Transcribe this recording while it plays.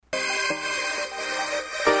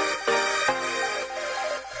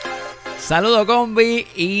Saludos combi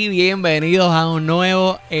y bienvenidos a un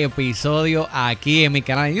nuevo episodio aquí en mi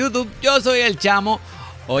canal de YouTube. Yo soy el Chamo.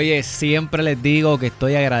 Oye, siempre les digo que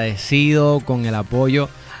estoy agradecido con el apoyo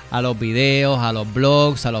a los videos, a los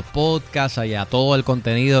blogs, a los podcasts y a todo el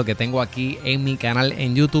contenido que tengo aquí en mi canal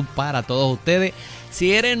en YouTube para todos ustedes.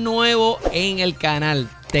 Si eres nuevo en el canal,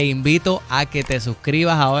 te invito a que te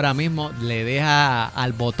suscribas ahora mismo. Le dejas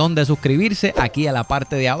al botón de suscribirse aquí a la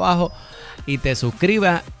parte de abajo y te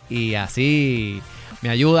suscribas y así me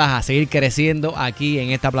ayudas a seguir creciendo aquí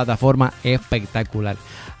en esta plataforma espectacular.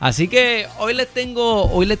 Así que hoy les tengo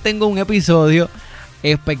un episodio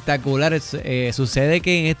espectacular. Sucede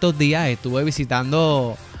que en estos días estuve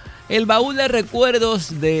visitando el baúl de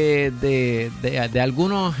recuerdos de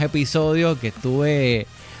algunos episodios que estuve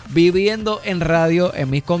viviendo en radio en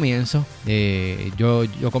mis comienzos. Yo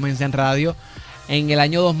comencé en radio en el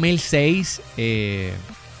año 2006.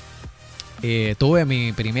 Tuve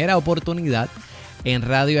mi primera oportunidad en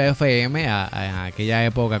radio FM. En aquella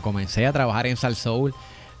época comencé a trabajar en Salsoul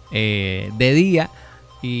de día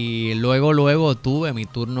y luego tuve mi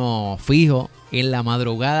turno fijo en la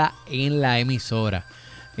madrugada en la emisora.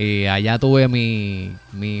 Allá tuve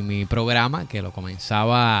mi programa que lo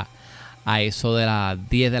comenzaba a eso de las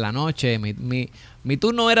 10 de la noche. Mi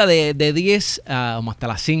turno era de 10 hasta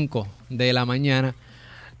las 5 de la mañana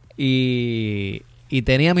y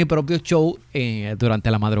tenía mi propio show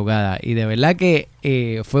durante la madrugada. Y de verdad que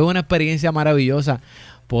fue una experiencia maravillosa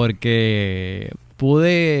porque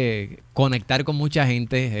pude conectar con mucha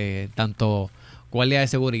gente, tanto guardias de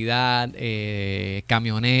seguridad,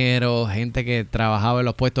 camioneros, gente que trabajaba en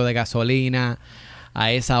los puestos de gasolina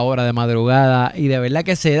a esa hora de madrugada. Y de verdad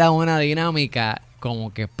que se da una dinámica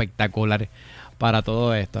como que espectacular para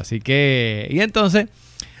todo esto. Así que, y entonces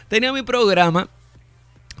tenía mi programa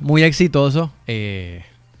muy exitoso.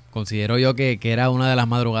 Considero yo que era una de las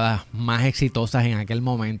madrugadas más exitosas en aquel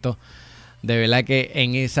momento. De verdad que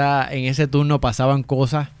en ese turno pasaban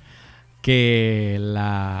cosas que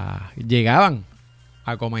llegaban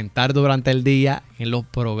a comentar durante el día en los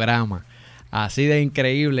programas. Así de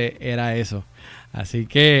increíble era eso. Así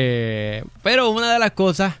que, pero una de las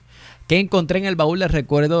cosas que encontré en el baúl de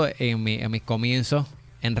recuerdos en mis comienzos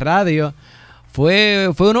en radio fue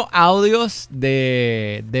unos audios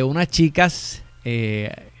de unas chicas.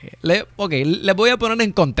 Les voy a poner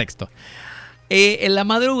en contexto. En las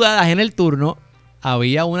madrugadas, en el turno,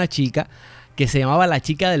 había una chica que se llamaba la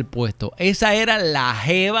chica del puesto. Esa era la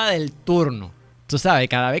jeva del turno. Tú sabes,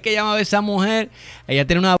 cada vez que llamaba esa mujer, ella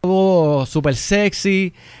tenía una voz súper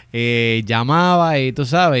sexy, llamaba y tú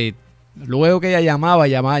sabes, luego que ella llamaba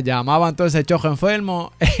entonces el chojo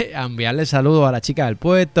enfermo a enviarle saludos a la chica del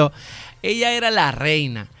puesto. Ella era la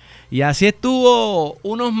reina. Y así estuvo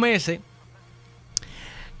unos meses.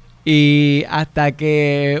 Y hasta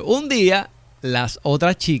que un día las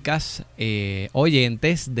otras chicas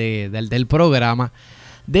oyentes del programa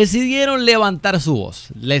decidieron levantar su voz.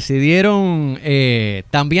 Decidieron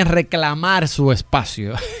también reclamar su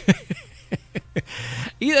espacio.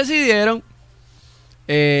 Y decidieron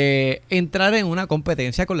entrar en una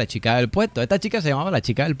competencia con la chica del puesto. Esta chica se llamaba la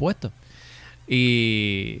chica del puesto.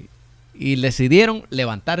 Y decidieron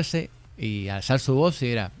levantarse y alzar su voz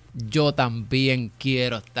y era: yo también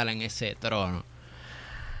quiero estar en ese trono.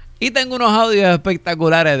 Y tengo unos audios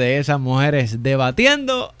espectaculares de esas mujeres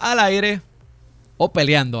debatiendo al aire o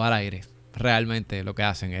peleando al aire. Realmente lo que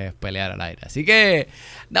hacen es pelear al aire. Así que,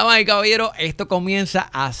 damas y caballeros, esto comienza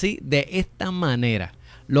así, de esta manera.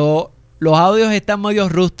 Los audios están medio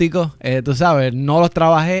rústicos, tú sabes, no los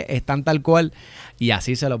trabajé, están tal cual. Y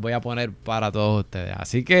así se los voy a poner para todos ustedes.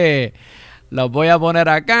 Así que los voy a poner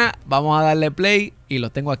acá, vamos a darle play y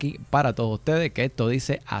los tengo aquí para todos ustedes, que esto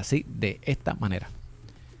dice así, de esta manera.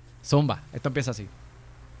 Zumba, esto empieza así.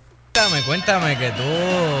 Cuéntame que tú...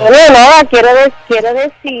 Bueno, no, quiero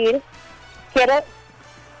decir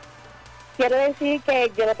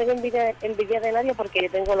que yo no tengo envidia de nadie porque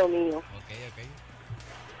yo tengo lo mío. Ok.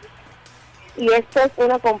 Y esto es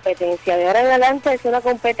una competencia. De ahora en adelante es una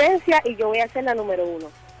competencia y yo voy a ser la número 1.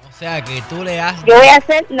 O sea que tú le has... Yo voy a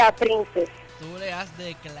ser la princesa. Tú le has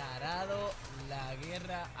declarado la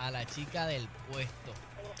guerra a la chica del puesto.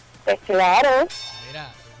 Pues claro.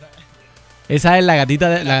 Mira... Esa es la gatita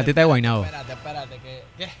de Guaynabo. Espérate,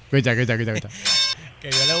 ¿qué? Escucha.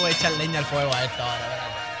 Que yo le voy a echar leña al fuego a esto ahora,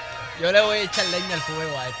 espérate. Yo le voy a echar leña al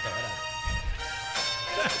fuego a esto, espérate.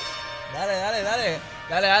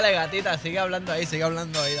 Dale, gatita, sigue hablando ahí,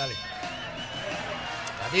 dale.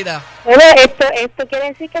 Gatita. Bueno, esto quiere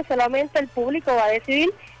decir que solamente el público va a decidir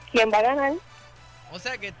quién va a ganar. O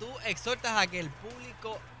sea que tú exhortas a que el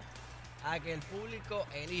público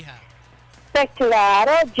elija Pues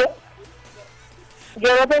claro, yo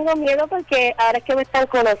no tengo miedo porque ahora es que me están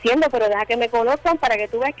conociendo, pero deja que me conozcan para que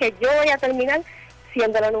tú veas que yo voy a terminar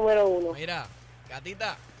siendo la número 1. Mira,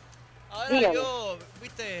 gatita, ahora Dígame. yo,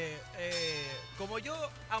 viste, como yo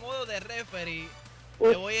a modo de referee,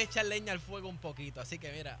 le voy a echar leña al fuego un poquito, así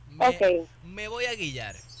que mira, me voy a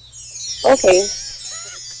guillar. Ok.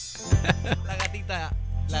 La gatita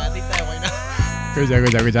de Guaynabo. Escucha.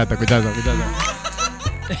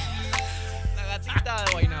 La gatita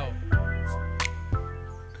de Guaynabo.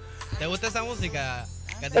 ¿Te gusta esa música,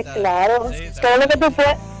 gatita? Pues claro, Sí, todo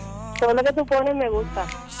lo que tú pones me gusta.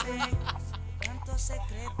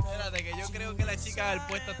 Espérate, que yo creo que la chica del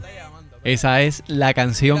puesto está llamando. Esa es la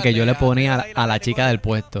canción que yo le ponía a la chica del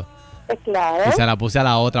puesto. Pues claro, Y se la puse a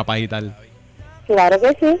la otra para agitar. claro que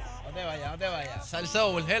sí. No te vayas.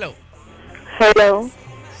 Salsoul, hello. Hello,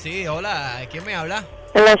 Sí, hola, ¿quién me habla?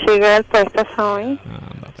 la chica del puesto soy.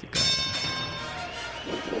 Anda, chica.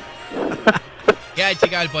 ¿Qué hay,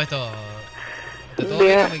 chica del puesto? ¿Todo Bien.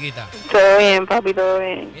 bien, amiguita? Todo bien, papi, todo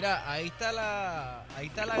bien. Mira, ahí está la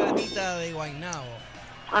gatita de Guaynabo.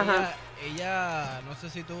 Ajá. Ella, no sé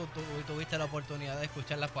si tú tuviste la oportunidad de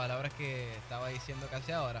escuchar las palabras que estaba diciendo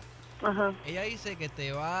casi ahora. Ajá. Ella dice que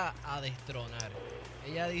te va a destronar.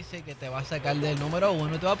 Ella dice que te va a sacar del número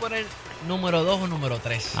 1 y te va a poner número 2 o número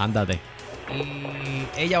 3. Ándate. Y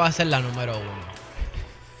ella va a ser la número 1.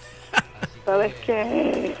 ¿Sabes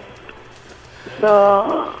qué?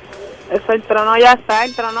 Eso, el trono ya está,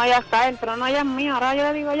 el trono ya es mío. Ahora yo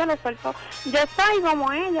le digo, yo le suelto. Yo soy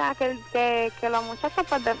como ella, que los muchachos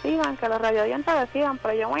pues decidan, que los radiodientes decidan,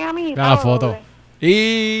 pero yo voy a mí. Mira la foto.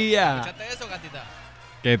 ¡Y ya! ¿Escuchaste eso, gatita?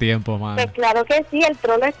 ¡Qué tiempo, mano! Pues claro que sí, el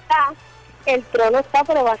trono está,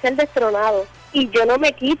 pero va a ser destronado. Y yo no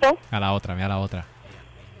me quito. A la otra, mira la otra.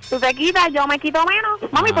 Tú te quitas, yo me quito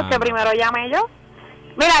menos. Mami, porque primero llamé yo.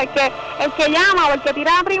 Mira, el que llama o el que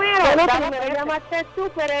tira primero. Bueno, primero llamaste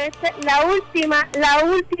tú, pero la última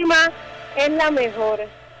es la mejor.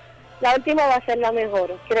 La última va a ser la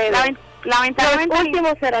mejor, creo. Lamentablemente. Los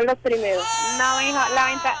últimos serán los primeros. No, hija,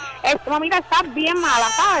 mamita, estás bien mala,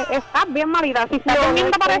 ¿sabes? Estás bien malita. Si estás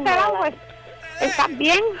durmiendo para ese lado, pues estás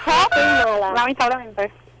bien joven.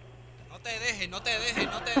 Lamentablemente. No te dejes.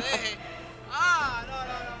 Ah, no.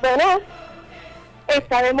 Bueno,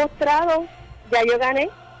 está demostrado. Ya yo gané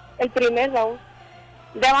el primer round.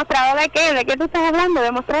 ¿Demostrado de qué? ¿De qué tú estás hablando?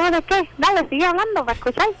 ¿Demostrado de qué? Dale, sigue hablando para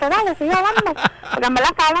escucharte, dale, sigue hablando. Porque en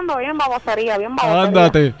verdad estás hablando bien babosería.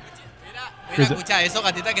 Ándate. Mira, escucha eso,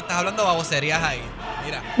 gatita, que estás hablando baboserías ahí.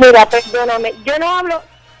 Mira, perdóname, yo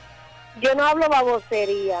no hablo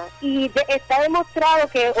babosería. Y está demostrado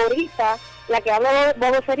que ahorita la que habla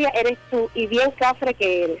babosería eres tú, y bien cafre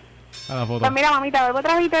que eres. A la foto. Pues mira, mamita, vuelvo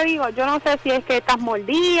atrás y te digo, yo no sé si es que estás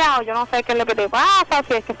mordida o yo no sé qué es lo que te pasa,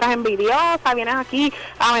 si es que estás envidiosa, vienes aquí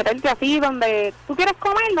a meterte así donde tú quieres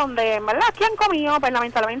comer, donde en verdad aquí han comido, pues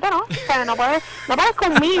lamentablemente no. O sea, no puedes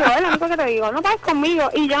conmigo, es lo único que te digo, no puedes conmigo.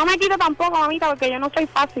 Y yo no me quito tampoco, mamita, porque yo no soy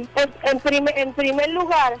fácil. En primer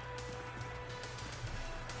lugar,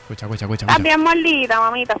 Escucha. estás bien mordida,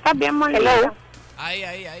 mamita, estás bien mordida. Ahí,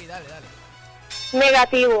 dale.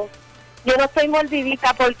 Negativo. Yo no estoy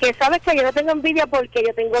mordidita porque sabes que yo no tengo envidia porque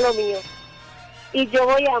yo tengo lo mío. Y yo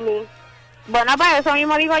voy a mí. Bueno, pues eso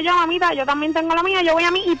mismo digo yo, mamita. Yo también tengo lo mío, yo voy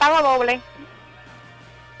a mí y pago doble.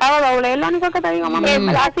 Es lo único que te digo, mami.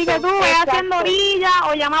 Así que tú ve haciendo orilla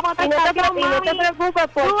o llama para otra estación, mami. No te preocupes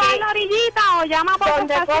porque tú vas a la orillita o llama para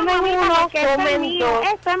otra estación, mamita, porque esto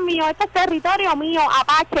es mío. Este es territorio mío,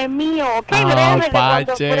 Apache mío. ¿Ok? Créeme que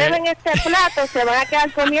cuando prueben este plato se van a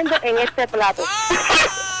quedar comiendo en este plato.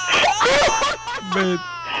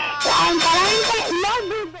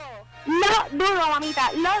 Lo dudo,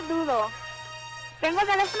 mamita, lo dudo. Tengo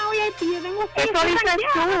teléfono VIP, yo tengo que estoy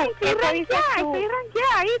ranqueada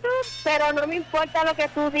ahí tú. Pero no me importa lo que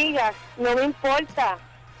tú digas, no me importa.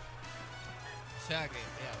 O sea que,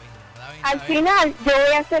 Al final, yo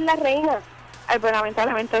voy a ser la reina. Ay, pues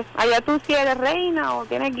lamentablemente, allá tú si eres reina o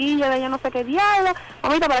tienes guilla de yo no sé qué diablo.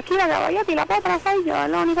 Mamita, por aquí la caballeta y la potra soy yo, es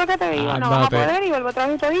lo único que te digo. No vas a poder y vuelvo otra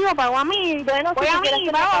vez y te digo, pago a mí. Bueno, voy a mí,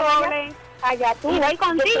 pago doble. Allá tú. Y voy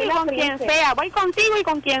contigo y con quien sea. Voy contigo y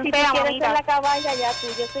con quien sea, mamita. Si la caballa, allá tú,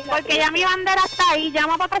 yo soy la porque ya mi bandera está ahí.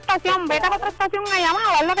 Llama para otra estación. Vete para otra estación a llamar.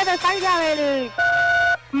 A ver lo que te salga del...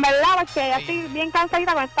 ¿Verdad? Porque así bien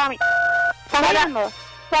cansadita con esta. ¿Estás hablando?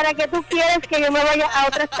 ¿Para qué tú quieres que yo me vaya a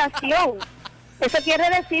otra estación? Eso quiere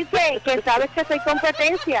decir que sabes que soy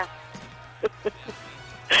competencia.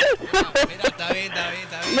 mira, está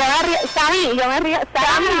bien. Yo me río.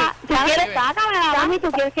 ¿Tú quieres? Sácame,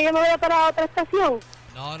 ¿tú quieres que yo me vaya para otra estación?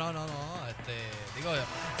 No.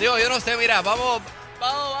 Digo, yo no sé, mira, vamos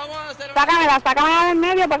a hacer sácamela del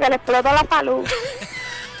medio para que le explote la salud.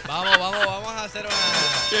 Vamos a hacer una...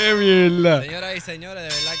 ¡Qué mierda! Señoras y señores, de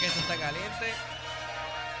verdad que esto está caliente.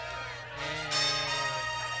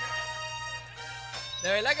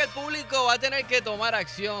 De verdad que el público va a tener que tomar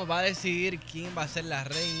acción, va a decidir quién va a ser la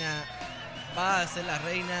reina. Va a ser la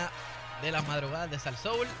reina de las madrugadas de Sal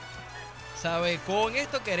Soul. ¿Sabe? Con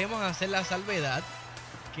esto queremos hacer la salvedad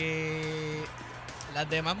que las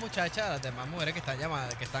demás muchachas, las demás mujeres que están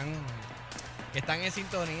llamadas, que están en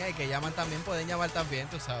sintonía y que llaman también, pueden llamar también,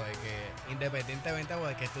 tú sabes, que independientemente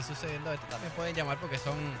de que esté sucediendo esto, también pueden llamar porque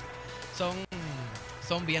son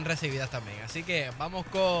bien recibidas también. Así que vamos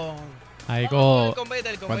con... Ahí el con...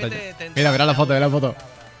 combate. Mira la foto.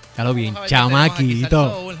 Ya lo bien,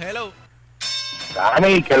 chamaquito. Hello.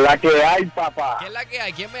 Dani, ¿qué es la que hay, papá? ¿Qué es la que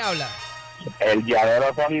hay? ¿Quién me habla? El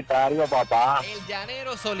llanero solitario, papá. El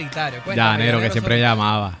llanero solitario. Cuéntame, Llanero, que siempre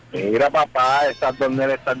llamaba. Mira, papá, estas dos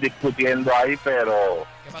nenas están discutiendo ahí, pero...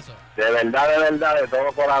 ¿Qué pasó? De verdad, de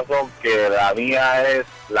todo corazón, que la mía es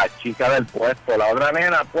la chica del puesto. La otra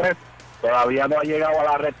nena, pues, todavía no ha llegado a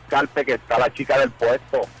la red carpet que está la chica del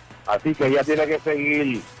puesto. Así que ella tiene que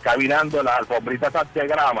seguir caminando en las alfombritas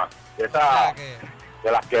antigrama, de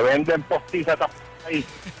las que venden postizas ahí,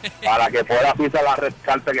 para que pueda pisar la red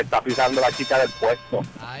carpet que está pisando la chica del puesto.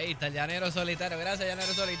 Ahí está el llanero solitario. Gracias,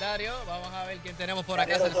 llanero solitario. Vamos a ver quién tenemos por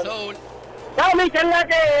acá, el Soul. ¡Dani, qué es la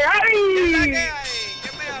que hay! ¿Qué es la que hay?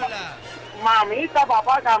 ¿Quién me habla? Mamita,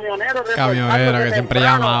 papá, camionero. Camionero, que siempre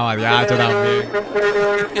llamaba, diacho también.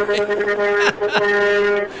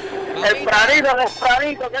 Tempranito,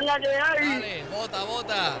 ¿qué es la que hay? Dale,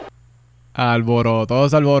 bota.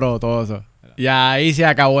 Alborotoso. Y ahí se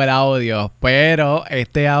acabó el audio. Pero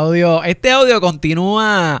este audio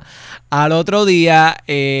continúa al otro día.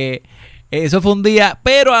 Eso fue un día.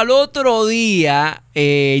 Pero al otro día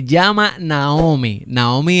llama Naomi.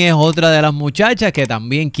 Naomi es otra de las muchachas que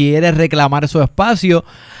también quiere reclamar su espacio.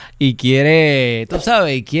 Y quiere, tú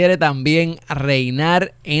sabes, quiere también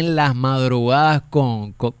reinar en las madrugadas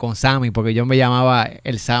con Sammy. Porque yo me llamaba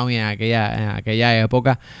el Sammy en aquella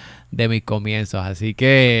época de mis comienzos. Así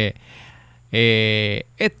que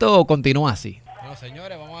esto continúa así. Bueno,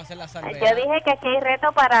 señores, vamos a hacer la salvedad. Yo dije que aquí hay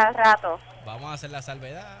reto para rato. Vamos a hacer la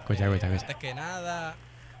salvedad. Escucha. Antes que nada,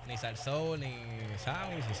 ni Salsoul, ni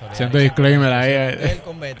Sammy, Siento disclaimer ahí. El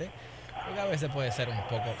combate, porque a veces puede ser un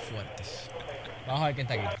poco fuertes. Vamos a ver quién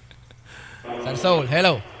está aquí. Salsoul,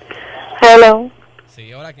 hello. Hello.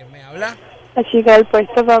 Sí, hola, ¿quién me habla? La chica del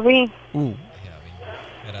puesto, papi.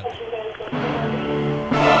 Espérate.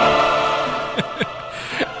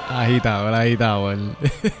 Agitador. No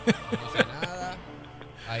sé nada.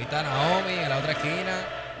 Ahí está Naomi en la otra esquina.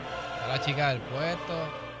 Está la chica del puesto.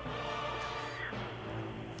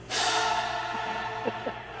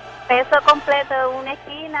 Peso completo en una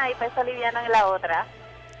esquina y peso liviano en la otra.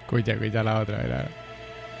 Escucha la otra, mira.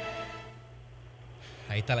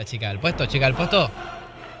 Ahí está la chica del puesto. Chica del puesto.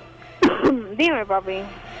 Dime, papi.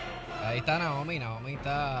 Ahí está Naomi. Naomi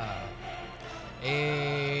está...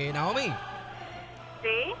 Naomi.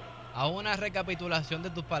 ¿Sí? Haz una recapitulación de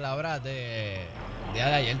tus palabras de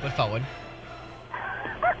ayer, por favor.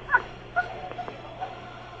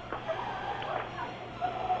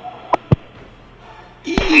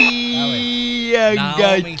 Y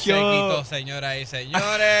Naomi se quitó, señoras y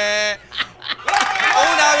señores.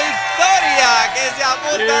 ¡Una victoria que se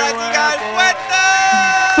apunta a la chica del puesto!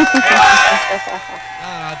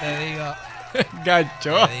 No, te digo.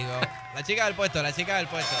 Gancho. Te digo. La chica del puesto.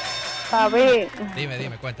 Papi.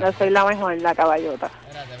 Dime, cuéntame. Yo soy la mejor, la caballota.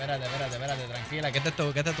 Espérate, tranquila. ¿Qué es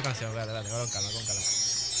tu canción? Espérate, con calma.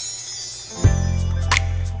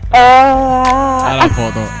 A la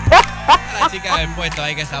foto. La chica del puesto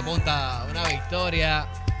ahí que se apunta a una victoria.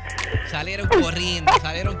 Salieron corriendo.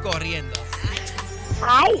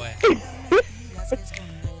 ¡Ay! Bueno. ¿Qué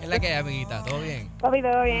es la que hay, amiguita? ¿Todo bien? Papi,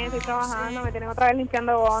 todo bien, estoy trabajando, me tienen otra vez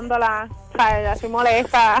limpiando góndola. ¿Sabes? Así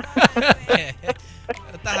molesta.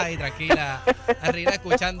 Estás ahí tranquila, arriba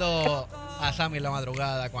escuchando a Sammy en la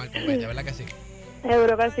madrugada con el combate, ¿verdad que sí?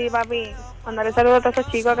 Seguro que sí, papi. Mandarle saludos a todos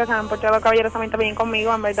esos chicos que se han portado caballerosamente bien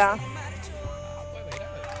conmigo, en verdad.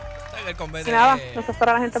 El combate Y nada, no se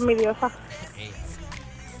fuera la gente envidiosa.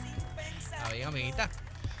 Está bien, amiguita.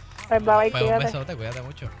 Pues bye, Pues un cuídate. besote, cuídate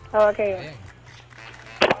mucho. Ok. Bien.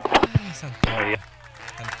 Ay, santo Dios.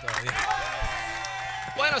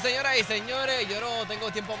 Bueno, señoras y señores, yo no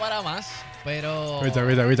tengo tiempo para más, pero Escucha.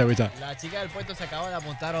 la chica del puesto se acaba de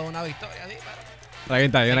apuntar a una victoria, ¿sí? Una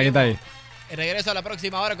quinta ahí. Regreso a la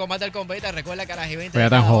próxima hora con más del combate. Recuerda que a las y 20 Vaya de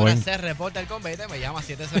tan cada hora joven. se reporta el combate. Me llama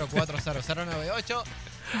 704-0098.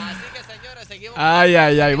 Así que, señores, seguimos.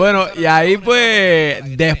 Ay. Bueno, y ahí pues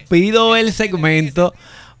despido el segmento.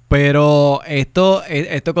 Pero esto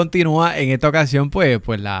continúa en esta ocasión, pues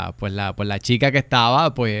la chica que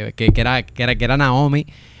estaba, pues, que era Naomi,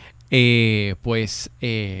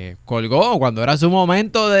 colgó. Cuando era su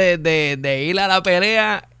momento de ir a la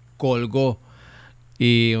pelea, colgó.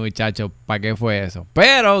 Y muchachos, ¿para qué fue eso?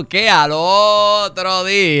 Pero que al otro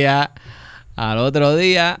día,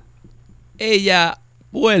 ella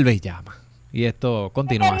vuelve y llama. Y esto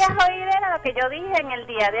continúa así. ¿Querías oír era lo que yo dije en el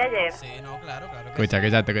día de ayer? Sí, no, claro. Escucha.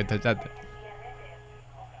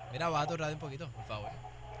 Mira, baja tu radio un poquito, por favor.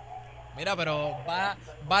 Mira, pero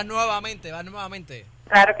va nuevamente.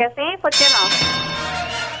 Claro que sí, ¿por qué no?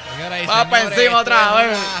 Señoras y Va para señores, encima esto otra es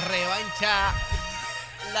vez. una revancha.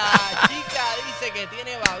 La chica dice que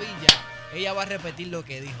tiene babilla. Ella va a repetir lo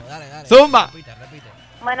que dijo. Dale. Zumba. Repite.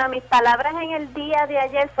 Bueno, mis palabras en el día de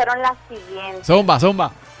ayer fueron las siguientes.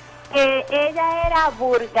 Zumba. Que ella era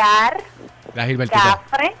vulgar, La Gilbertita.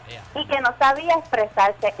 cafre y que no sabía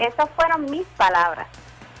expresarse. Esas fueron mis palabras.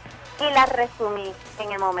 Y las resumí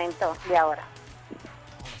en el momento de ahora.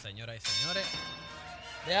 Bueno, señoras y señores.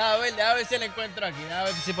 Deja ver si la encuentro aquí. Deja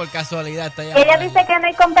ver si por casualidad está llamando. Ella dice que no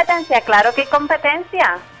hay competencia. Claro que hay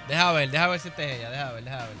competencia. Deja ver si esta es ella. Deja ver.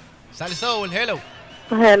 Sal Soul, hello.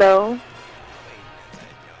 Hello.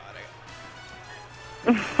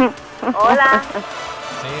 Hola.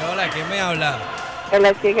 Sí, hola, ¿quién me habla? Es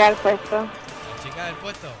la chica del puesto. La chica del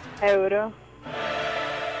puesto. Euro.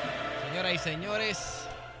 Señoras y señores,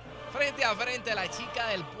 frente a frente la chica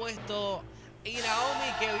del puesto y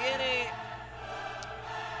Naomi, que viene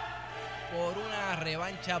por una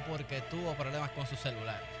revancha porque tuvo problemas con su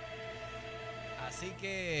celular. Así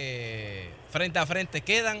que frente a frente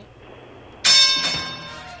quedan.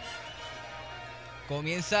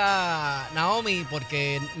 Comienza Naomi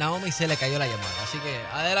porque Naomi se le cayó la llamada. Así que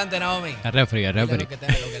adelante, Naomi. El refri. Dile lo que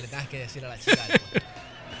le tengas que decir a la chica del puesto.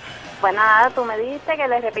 Pues nada, tú me dijiste que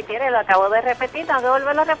le repitiera y lo acabo de repetir. ¿Tengo que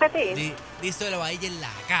volverlo a repetir? Díselo a ella en la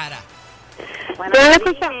cara. Bueno, yo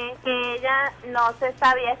dije que ella no se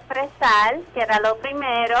sabía expresar, que era lo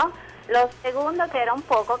primero. Lo segundo, que era un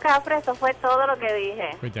poco cafre. Eso fue todo lo que dije.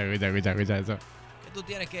 Escucha eso. ¿Qué tú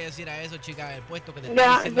tienes que decir a eso, chica del puesto, que te Ya,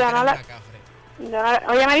 está diciendo ya que no eres la- una cafre?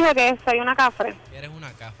 Ella me dijo que soy una cafre. Eres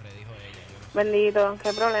una cafre, dijo ella. Yo no sé. Bendito,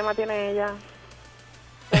 ¿qué problema tiene ella?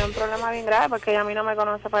 Tiene un problema bien grave porque ella a mí no me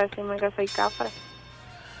conoce para decirme que soy cafre.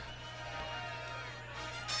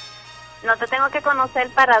 No te tengo que conocer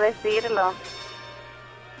para decirlo.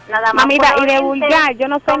 Nada más. Mamita, puedo y de oírte vulgar, yo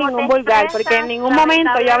no soy cómo ningún te vulgar, porque expresas, en ningún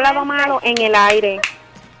momento yo he hablado malo en el aire.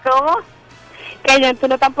 ¿Cómo? Que tú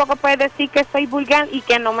no tampoco puedes decir que soy vulgar y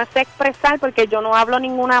que no me sé expresar, porque yo no hablo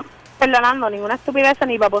ninguna estupidez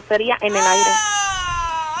ni babosería en el aire.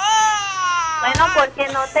 Bueno, porque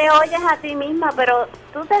no te oyes a ti misma, pero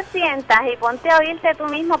tú te sientas y ponte a oírte tú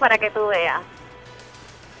mismo para que tú veas.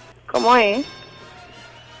 ¿Cómo es?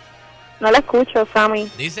 No la escucho,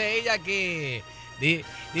 Sammy. Dice ella que...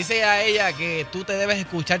 Dice a ella que tú te debes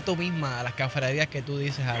escuchar tú misma a las cafrerías que tú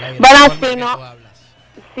dices al aire. Bueno, la forma sí, que no. tú hablas.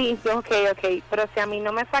 Sí, ok, pero si a mí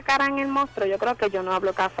no me sacaran el monstruo, yo creo que yo no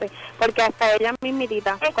hablo cafre, porque hasta ella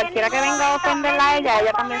mismitita, Es que cualquiera en que ningún venga a momento, ofenderla a en ella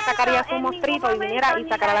ningún también momento, sacaría su en monstruito y ningún viniera y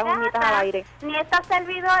momento, sacara ni las uñitas gata, al aire. Ni esta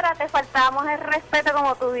servidora te faltamos el respeto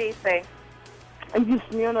como tú dices. Ay,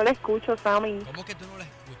 Dios mío, no la escucho, Sammy. ¿Cómo que tú no la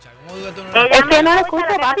escuchas? ¿Cómo que tú no la Ella Es escuchas? que no la me escucho,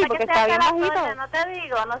 lo que papi, pasa es porque que está se bien hace la bajito. sorda, no te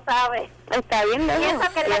digo, no sabes. Está bien lejos. Piensa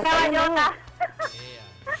que es la Ella está bien lejos. caballota.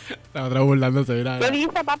 La otra burlándose, mira. ¿Qué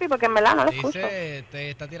dice, papi? Porque en verdad no la escucho. Dice,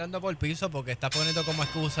 te está tirando por el piso porque está poniendo como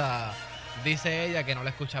excusa, dice ella, que no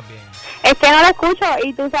la escuchas bien. Es que no la escucho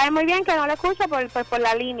y tú sabes muy bien que no la escucho por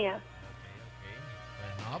la línea.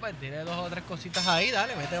 Pues no, pues tire 2 o 3 cositas ahí,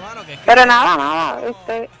 dale, mete mano. Que es que Pero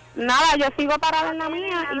nada, yo sigo parada en la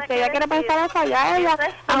mía y si ella quiere pensar eso, allá ella,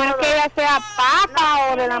 a menos que ella sea papa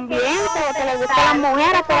o del ambiente o que le gusten las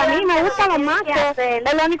mujeres, pero a mí me gustan los machos,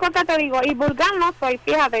 es lo único que te digo, y vulgar no soy,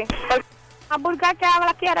 fíjate, porque la más vulgar que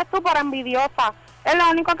habla aquí eres tú por envidiosa, es lo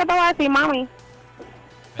único que te voy a decir, mami.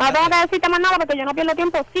 No tengo que decirte más nada porque yo no pierdo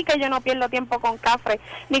tiempo, sí que yo no pierdo tiempo con cafre,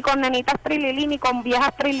 ni con nenitas trililí, ni con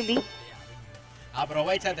viejas trililí.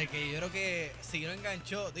 Aprovechate que yo creo que si no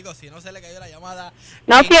enganchó, digo, si no se le cayó la llamada.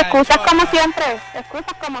 No, si enganchó excusas como acá. siempre,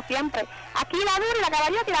 excusas como siempre. Aquí la dura y la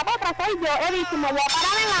caballota y la potra soy yo, he dicho, me voy a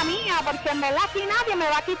parar en la mía, porque en verdad aquí nadie me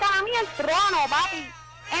va a quitar a mí el trono, papi.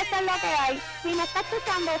 Eso es lo que hay. Si me está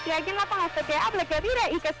escuchando, si alguien la conoce, que hable, que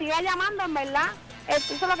tire y que siga llamando, en verdad.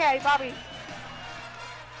 Eso es lo que hay, papi. Ay,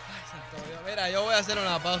 santo Dios. Mira, yo voy a hacer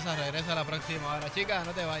una pausa, regreso a la próxima hora. Chicas,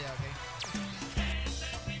 no te vayas, ¿ok?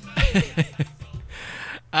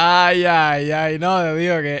 Ay, no, te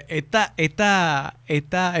digo que estas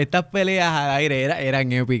peleas al aire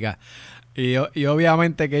eran épicas. Y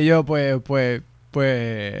obviamente que yo, pues,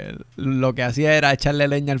 lo que hacía era echarle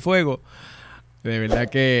leña al fuego. De verdad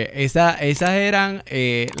que esas eran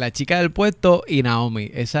la chica del puesto y Naomi.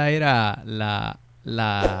 Esa era la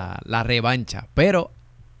revancha. Pero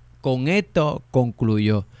con esto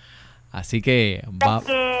concluyó. Así que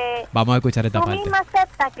vamos a escuchar esta parte. Tú misma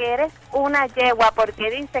aceptas que eres una yegua porque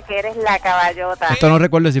dice que eres la caballota. Esto no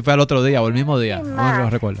recuerdo si fue al otro día o el mismo día. No lo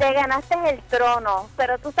recuerdo. Te ganaste el trono.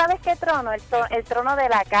 Pero tú sabes qué trono. El trono de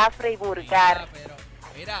la cafre y vulgar.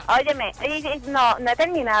 Mira. Óyeme, no he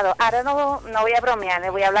terminado. Ahora no voy a bromear, le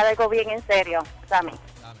voy a hablar de algo bien en serio, Sammy.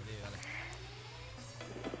 Dale.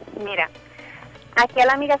 Mira, aquí a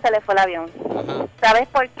la amiga se le fue el avión. Ajá. ¿Sabes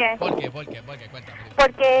por qué? ¿Por qué? Cuéntame.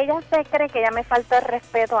 Porque ella se cree que ella me faltó el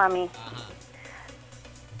respeto a mí. Ajá.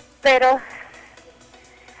 Pero,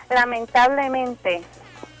 lamentablemente,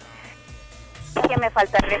 que me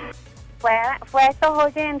faltó el respeto. Fue a estos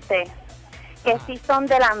oyentes que sí son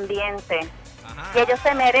del ambiente. Ajá. Que ellos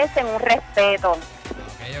se merecen un respeto. Ok.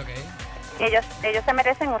 Ellos se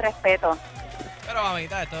merecen un respeto. Pero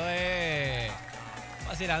mamita, esto es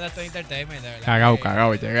vacilando, esto es entertainment, de verdad.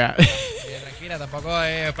 Cagao, llega. Tranquila, tampoco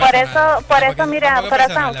es Por eso, mira, por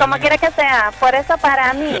eso, como quiera que sea, por eso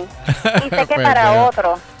para mí, y sé que Pues, para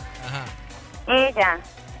otro, Ajá. ella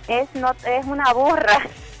es una burra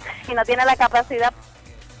y no tiene la capacidad.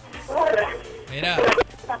 Mira,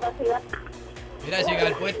 chica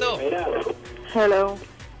del puesto. Hello.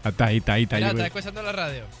 Está ahí. Mira, ¿estás escuchando la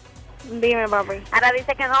radio? Dime, papi. Ahora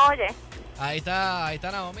dice que no oye. Ahí está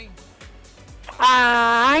Naomi.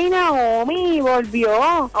 Ay, Naomi, volvió.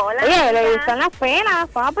 Hola, Oye, amiga. le gustan las pelas,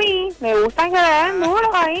 papi. Le gustan que le den duro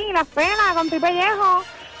ahí, las pelas con tu pellejo.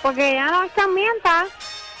 Porque ya no es cambienta.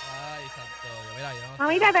 Ay, santo Dios. Mira, yo no.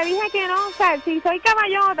 Mamita, te dije que no, o sea, si soy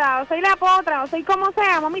caballota, o soy la potra, o soy como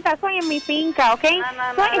sea, mamita, soy en mi finca, ¿ok?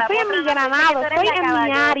 No, Estoy en mi granado, estoy en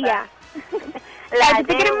mi área. La tú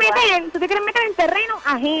te quieres meter en terreno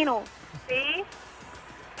ajeno. Sí.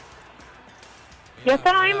 Yo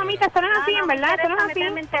esto no es, mamita, esto no es así, en verdad, esto no es así.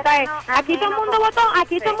 meterme en O sea, terreno aquí todo el mundo ajeno, votó,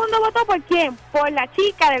 todo el mundo votó ¿por quién? Por la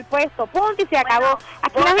chica del puesto, punto y se acabó.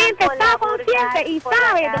 Aquí la votan gente por está la consciente y vulgar,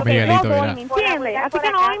 sabe de lo que Miguelito, yo voy, mira. ¿me Por la entiendes? vulgar, Así por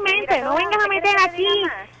que no acá, obviamente, mira, no vengas a ¿qué meter quieres que aquí diga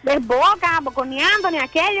más? desboca, boconeando, ni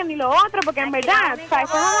aquello, ni lo otro, porque en Aquí verdad, la o única sea,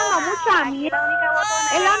 estás hablando votona, mucha aquí mierda. la única votona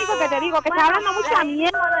Es lo eres único tú. que te digo, que Bueno, estás hablando mucha el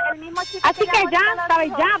mierda. mismo chico Así que llamó ya, y te lo sabes,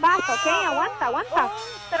 dijo. ya, basta, ¿ok? Aguanta.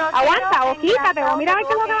 Pero Aguanta, o quiero quítate, o enlazado mira a ver que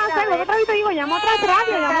qué es lo tú que vas a hacer. quieras Lo otra vez te digo, llama a otra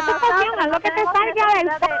radio, llama a otra estación, haz lo que te tenemos salga del...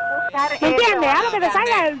 necesidad de buscar ¿Me entiendes? eso. Haz lo que te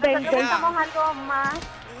salga del... Nosotros somos algo más,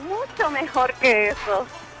 mucho mejor que eso.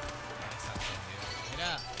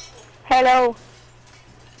 Mira, Hello,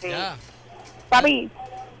 Sí. ya. papi,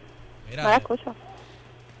 Mira, no la escucho.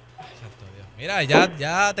 Ay, santo Dios. Mira,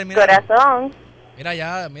 ya terminaron. Corazón. Mira,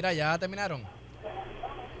 ya terminaron.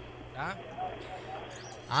 ¿Ya?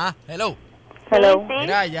 Hello. Hello. Sí.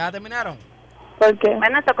 Mira, ya terminaron. ¿Por qué?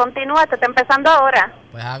 Bueno, esto continúa, esto está empezando ahora.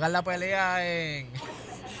 Pues hagan la pelea en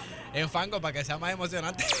fango para que sea más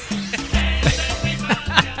emocionante.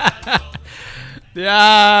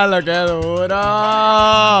 Diablo, qué duro.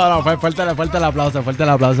 No, fuerte el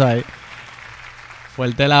aplauso ahí.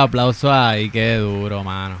 Fuerte el aplauso ahí, qué duro,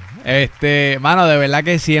 mano. Mano, de verdad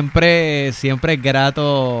que siempre es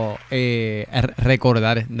grato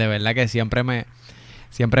recordar. De verdad que siempre me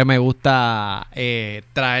gusta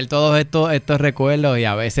traer todos estos recuerdos y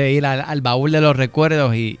a veces ir al baúl de los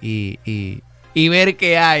recuerdos y ver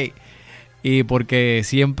qué hay. Y porque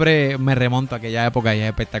siempre me remonto a aquella época y es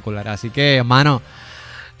espectacular. Así que, hermano,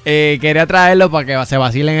 quería traerlo para que se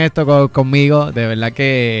vacilen esto conmigo. De verdad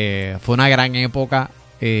que fue una gran época.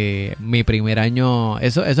 Mi primer año,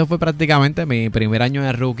 eso fue prácticamente mi primer año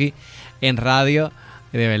de rookie en radio.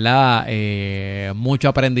 De verdad, mucho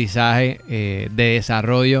aprendizaje de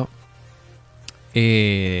desarrollo,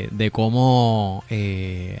 de cómo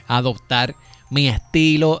adoptar mi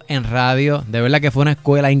estilo en radio. De verdad que fue una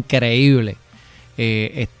escuela increíble.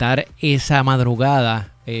 Estar esa madrugada,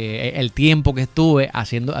 el tiempo que estuve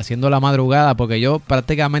haciendo la madrugada, porque yo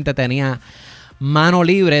prácticamente tenía mano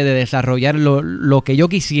libre de desarrollar lo que yo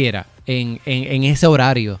quisiera en ese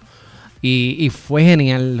horario. Y fue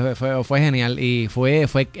genial, fue genial y fue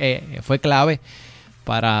clave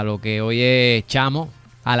para lo que hoy es Chamo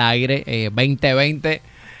al aire 2020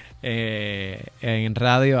 en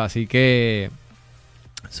radio. Así que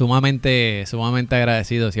sumamente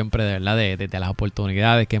agradecido siempre, de verdad, de las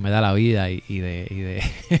oportunidades que me da la vida y de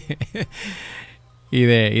y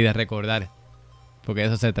de recordar, porque de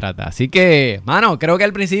eso se trata. Así que, mano, creo que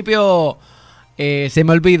al principio se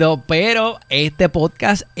me olvidó, pero este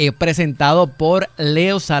podcast es presentado por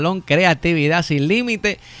Leo Salón Creatividad Sin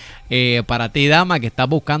Límite. Para ti, dama, que estás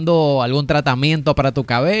buscando algún tratamiento para tu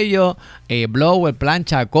cabello, blower,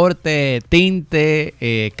 plancha, corte,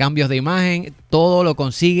 tinte, cambios de imagen, todo lo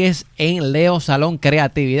consigues en Leo Salón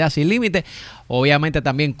Creatividad Sin Límite. Obviamente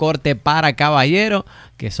también corte para caballero,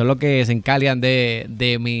 que son los que se encargan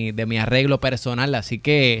de mi arreglo personal. Así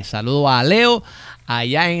que saludo a Leo,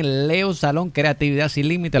 allá en Leo Salón Creatividad Sin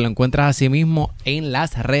Límite. Lo encuentras así mismo en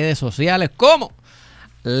las redes sociales como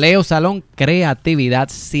Leo Salón Creatividad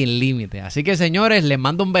Sin Límite. Así que, señores, les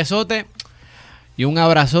mando un besote y un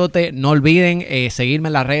abrazote. No olviden seguirme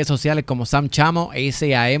en las redes sociales como Sam Chamo,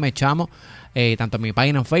 Sam Chamo. Tanto en mi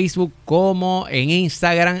página en Facebook como en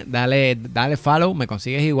Instagram. Dale follow, me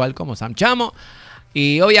consigues igual como Sam Chamo.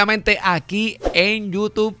 Y obviamente aquí en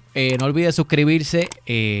YouTube, no olvides suscribirse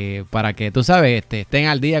para que, tú sabes, estén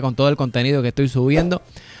al día con todo el contenido que estoy subiendo.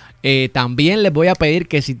 También les voy a pedir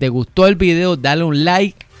que si te gustó el video, dale un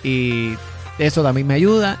like y eso también me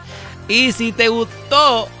ayuda. Y si te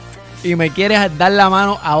gustó y me quieres dar la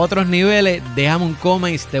mano a otros niveles, déjame un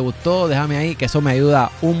comment. Si te gustó, déjame ahí, que eso me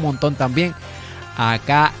ayuda un montón también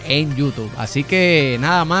acá en YouTube. Así que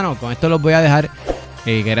nada, mano, con esto los voy a dejar.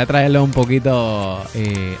 Quería traerles un poquito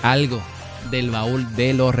algo del baúl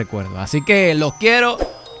de los recuerdos. Así que los quiero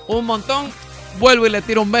un montón. Vuelvo y les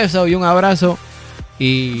tiro un beso y un abrazo.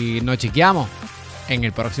 Y nos chequeamos en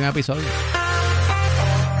el próximo episodio.